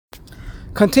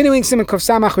Continuing, Siman Kuf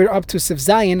Samach, we're up to Seif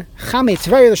Zayin. Chamei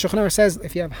Teveria, the Shulchan Aruch says,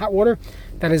 if you have hot water,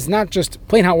 that is not just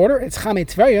plain hot water, it's Chamei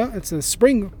Teveria, it's a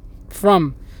spring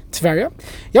from Teveria.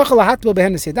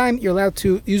 You're allowed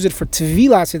to use it for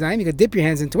Tevilas Yadayim. You could dip your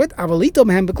hands into it. But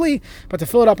to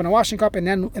fill it up in a washing cup and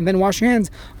then wash your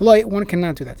hands, one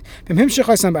cannot do that.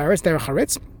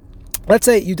 Let's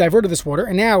say you diverted this water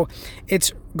and now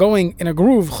it's going in a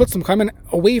groove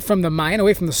away from the mayan,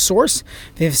 away from the source.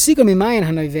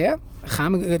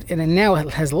 And it now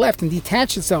has left and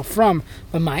detached itself from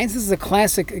the mayans. This is a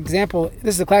classic example.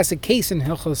 This is a classic case in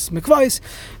Hilchos Mikvahs.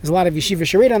 There's a lot of yeshiva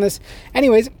shared on this.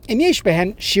 Anyways, in yesh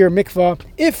behen shir mikvah,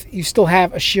 if you still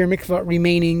have a shir mikvah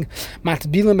remaining,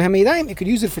 matbilim behem yadayim, you could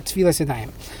use it for tefillas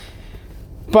yadayim.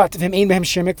 But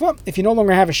if you no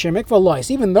longer have a shir mikvah,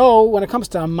 lois. Even though when it comes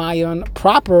to a mayan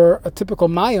proper, a typical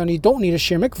mayan, you don't need a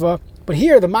shir mikvah. But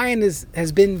here the mayan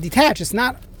has been detached. It's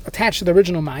not attached to the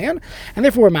original mayan, and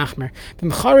therefore we're machmer.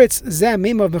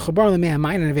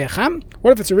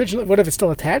 What if it's original? What if it's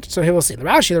still attached? So here we'll see. So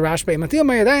really, the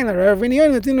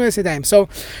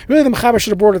mechaber should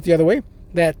have brought it the other way.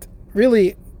 That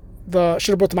really,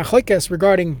 should have brought the machlokes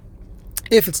regarding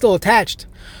if it's still attached,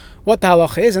 what the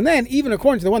halacha is, and then even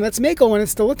according to the one that's meko, when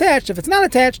it's still attached, if it's not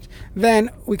attached,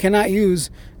 then we cannot use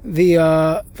the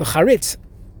charitz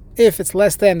if it's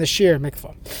less than the shir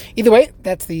mikvah. Either way,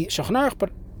 that's the Shulchan Aruch, but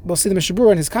we'll see the Mishnah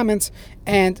Berurah in his comments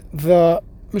and the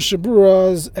Mishnah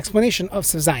Berurah's explanation of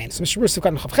Seif Zayin. So Mishnah Berurah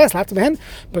Sivkat Mechavches Lat Behen,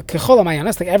 but Kechol Mayan,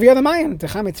 that's like every other Mayan. The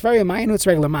Chamei Teveria Mayan, it's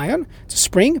regular Mayan. It's a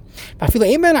spring. But Afilo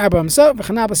Eimen Arba Hamsa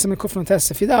V'Chanab Siman Kuf Tes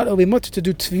Sefidal. It'll be mutter to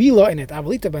do tvila in it.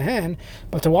 Avalita Behen,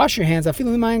 but to wash your hands.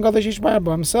 Afilo Mayan Gadol Yish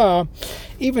Arba Hamsa,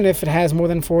 even if it has more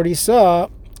than 40 sa.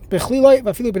 This water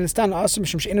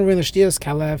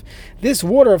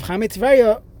of Chamei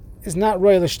Teveria is not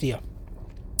royal l'shtiyah.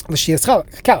 L'shtiyas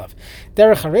kalav.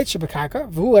 Derech haretz shebekarka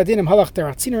v'hu adinim halach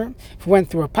derech tziner. If it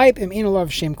went through a pipe, im ein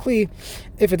olav shem kli.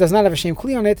 If it does not have a shem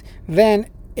kli on it, then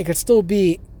it could still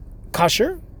be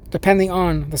kosher, depending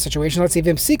on the situation. Let's say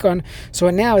vim sikon, so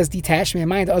it now is detached. My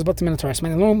mind is but the minatoris.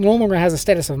 It no longer has a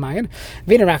status of mayan.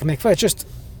 V'nerak mikvah. It's just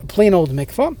plain old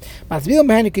mikvah. Matbilim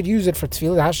behen, you could use it for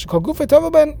tefillah.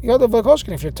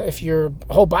 If your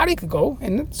whole body could go,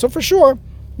 and so for sure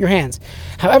your hands.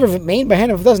 However, if it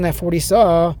doesn't have 40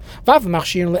 saw, here by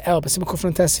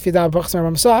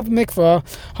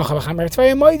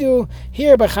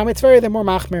Chamei Teveria they're more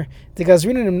machmer.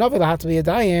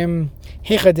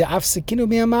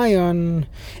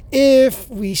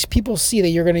 If people see that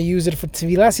you're going to use it for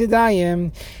tevilas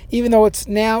yadayim, even though it's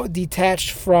now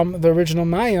detached from the original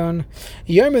mayon,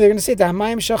 they're going to say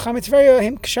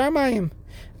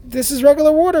this is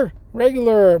regular water,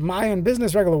 regular mayan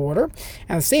business, regular water.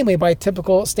 And the same way, by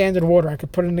typical standard water, I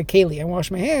could put it in a keli and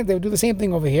wash my hands. They would do the same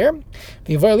thing over here.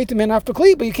 But you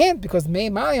can't, because the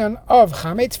main mayan of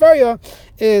Chamei Teveria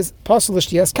is pasul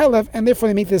l'shtiyas kalev, and therefore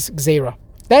they make this gzeira.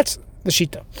 That's the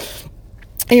shita.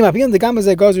 Anyway, beyond the gamma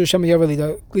ze goes Chamei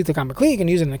Teveria lita gamma kli. You can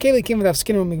use it in a keli. Came with that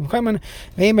skin room mekayman.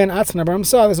 Veimen atzman abaram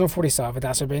sa. There's no 40 sa.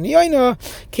 V'daser ben yoyna.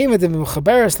 Came with the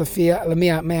mechaberes lefia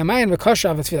lemia me'amayin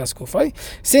v'kasha v'tfilas kufay.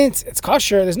 Since it's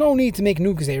kosher, there's no need to make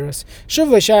new gzeiros. Shuv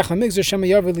le'shach lemigzer Chamei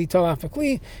Teveria lita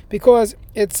lafakli, because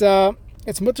it's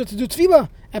mutter to do tefillah,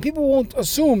 and people won't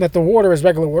assume that the water is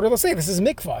regular water. They'll say this is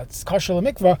mikvah, it's kosher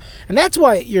mikvah, and that's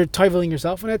why you're toiveling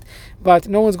yourself in it. But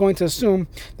no one's going to assume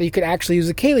that you could actually use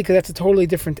a keli, because that's a totally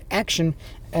different action,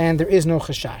 and there is no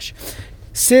chashash.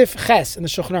 Sif ches in the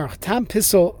Shulchan Aruch tam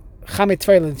pisel Chamei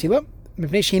Teveria l'netila.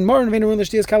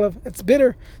 It's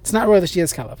bitter. It's not royal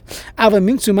l'shtiyas kalav.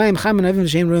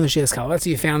 Let's say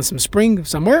you found some spring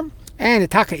somewhere, and the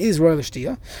taka is royal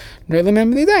l'shtiyah.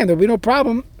 There'll be no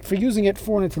problem for using it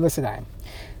for netilas yadayim.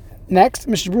 Next,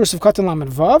 Mishnah Berurah Sivkat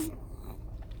Lamed Vav.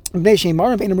 The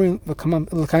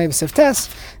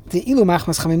ilu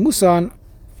machmas chamim musan.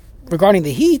 Regarding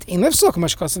the heat, we saw in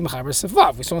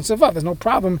Seif, there's no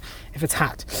problem if it's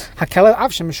hot.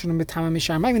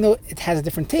 Even though it has a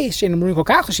different taste, no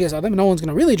one's going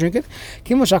to really drink it.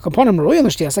 Since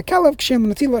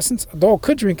a dog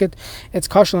could drink it, it's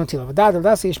kosher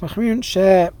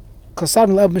l'netila. Be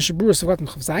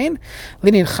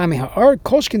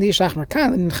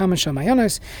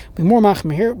more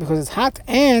machmir here because it's hot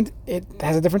and it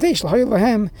has a different taste. The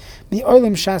oilim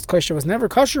shas kosher was never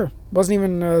kosher. It wasn't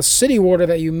even city water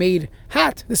that you made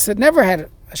hot. This had never had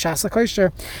a shas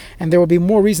kosher, and there will be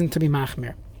more reason to be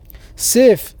machmir.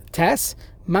 Sif tes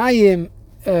mayim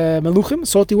meluchim,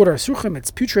 salty water, suchim, it's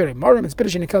putrid, marim, it's bitter,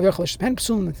 shenikal yochel shpen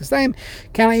psul netilas.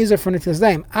 Can I use it for netilas?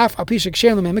 Af apishik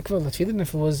shem mikvah l'tefillin,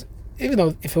 if it was even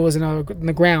though if it was in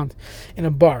the ground, in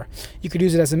a bar, you could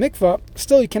use it as a mikvah,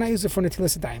 still you cannot use it for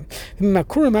netilas yadayim.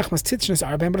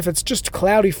 But if it's just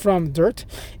cloudy from dirt,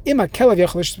 in the mikvah,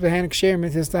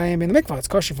 it's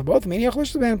kosher for both.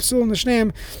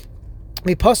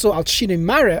 We puzzle al tshina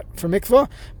mara for mikvah,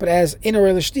 but as in a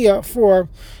relishtia for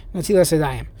netilas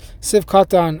yadayim. Siv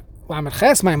katan lamed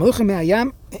ches ma'im meluchim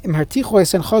me'ayam im harticho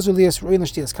esen chazu lias ruin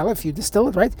l'shtilas kala. If you distill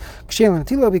it, right, kshem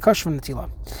l'netila will be kosher for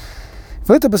netila.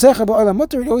 V'lita b'secha ba'olam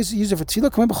mutter, you always use it for tefillah.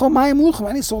 Kamei b'chol ma'im meluchim,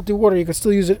 any salty water, you could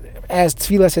still use it as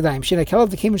tefillas yadayim. Shina kalav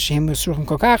dekim shehem l'suruchim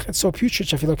kokach. It's so putrid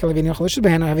shafilo kalav v'nei chol l'shid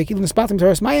b'hena havei kilin spatim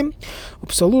teres ma'im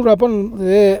upsalu rabon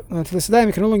l'netilas yadayim.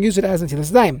 You can no longer use it as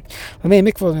netilas yadayim. L'mei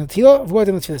mikvah l'netila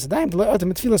v'vodim l'netilas yadayim. The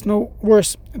ultimate tefillah is no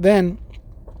worse than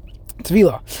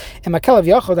Tvila. And Makalav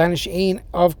Yachod Hanishin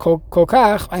of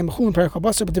Kokach, I am Hulun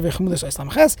Perikabasar, but the Vechamudas Islam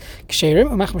Ches, Ksherim,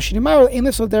 Machmashinimar, in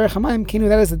this Derech Hamayim, Kinu,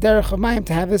 that is the Derech of Mayim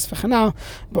to have this Vechanal,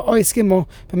 but Oi Skimo,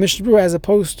 but Mishnah, as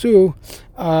opposed to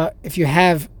if you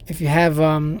have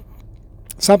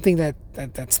something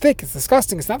that's thick, it's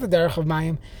disgusting, it's not the Derech of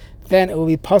Mayim, then it will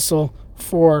be puzzle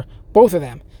for both of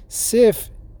them. Sif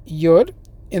Yud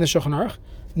in the Shulchan Aruch,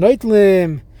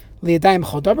 Noitlim.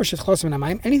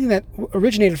 Anything that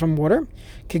originated from water,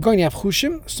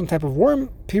 some type of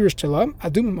worm, pirish telam,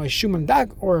 adum shuman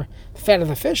dag, or the fat of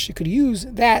the fish, you could use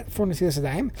that for netilas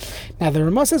yadayim. Now the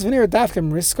Ramah says veneer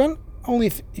dafkem riskon, only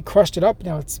if you crushed it up,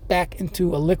 now it's back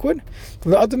into a liquid.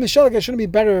 The adum shelag, it shouldn't be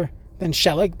better than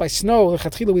shelag. By snow, we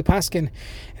paskin, it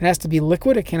has to be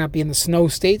liquid. It cannot be in the snow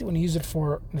state when you use it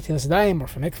for netilas yadayim or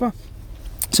for mikvah.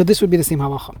 So this would be the same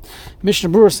halacha. Mishnah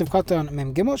Berurah Sivkatan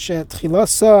Mem Gimel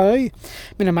Shetchilasai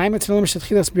Min Hamayim Etzilam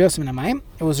Shetchilas Brios Min Hamayim.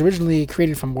 It was originally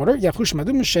created from water. Yachush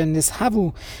Madum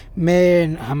Shenishavu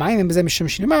Min Hamayim and Bezem Shem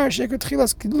Shinimar Sheker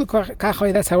Tchilas Kidulu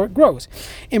Kachai. That's how it grows.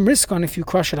 In Riskon, if you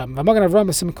crush it up. V'magan Avram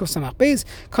B'Sim Kuf Samach Beis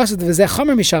Kasad V'Zeh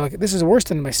Chamer Mishavak. This is worse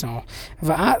than by snow.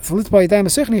 V'at V'Litba Yadayim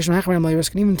B'Seichni Yishma Hachmer Mei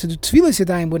Riskin. Even to do Tfilas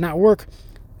Yadayim would not work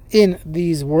in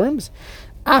these worms.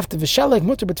 After v'shalek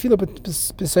mutter b'tfila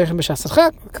b'seichem b'shas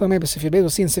adchak, k'lamei b'sifir beis,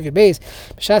 we'll see in sifir beis,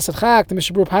 b'shas adchak, the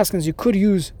Mishnah Berurah paskins, you could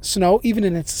use snow, even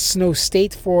in its snow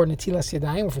state, for netilas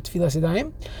yadayim, or for tfilas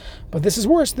yadayim, but this is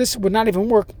worse. This would not even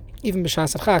work, even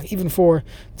b'shas adchak, even for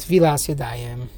tfilas yadayim.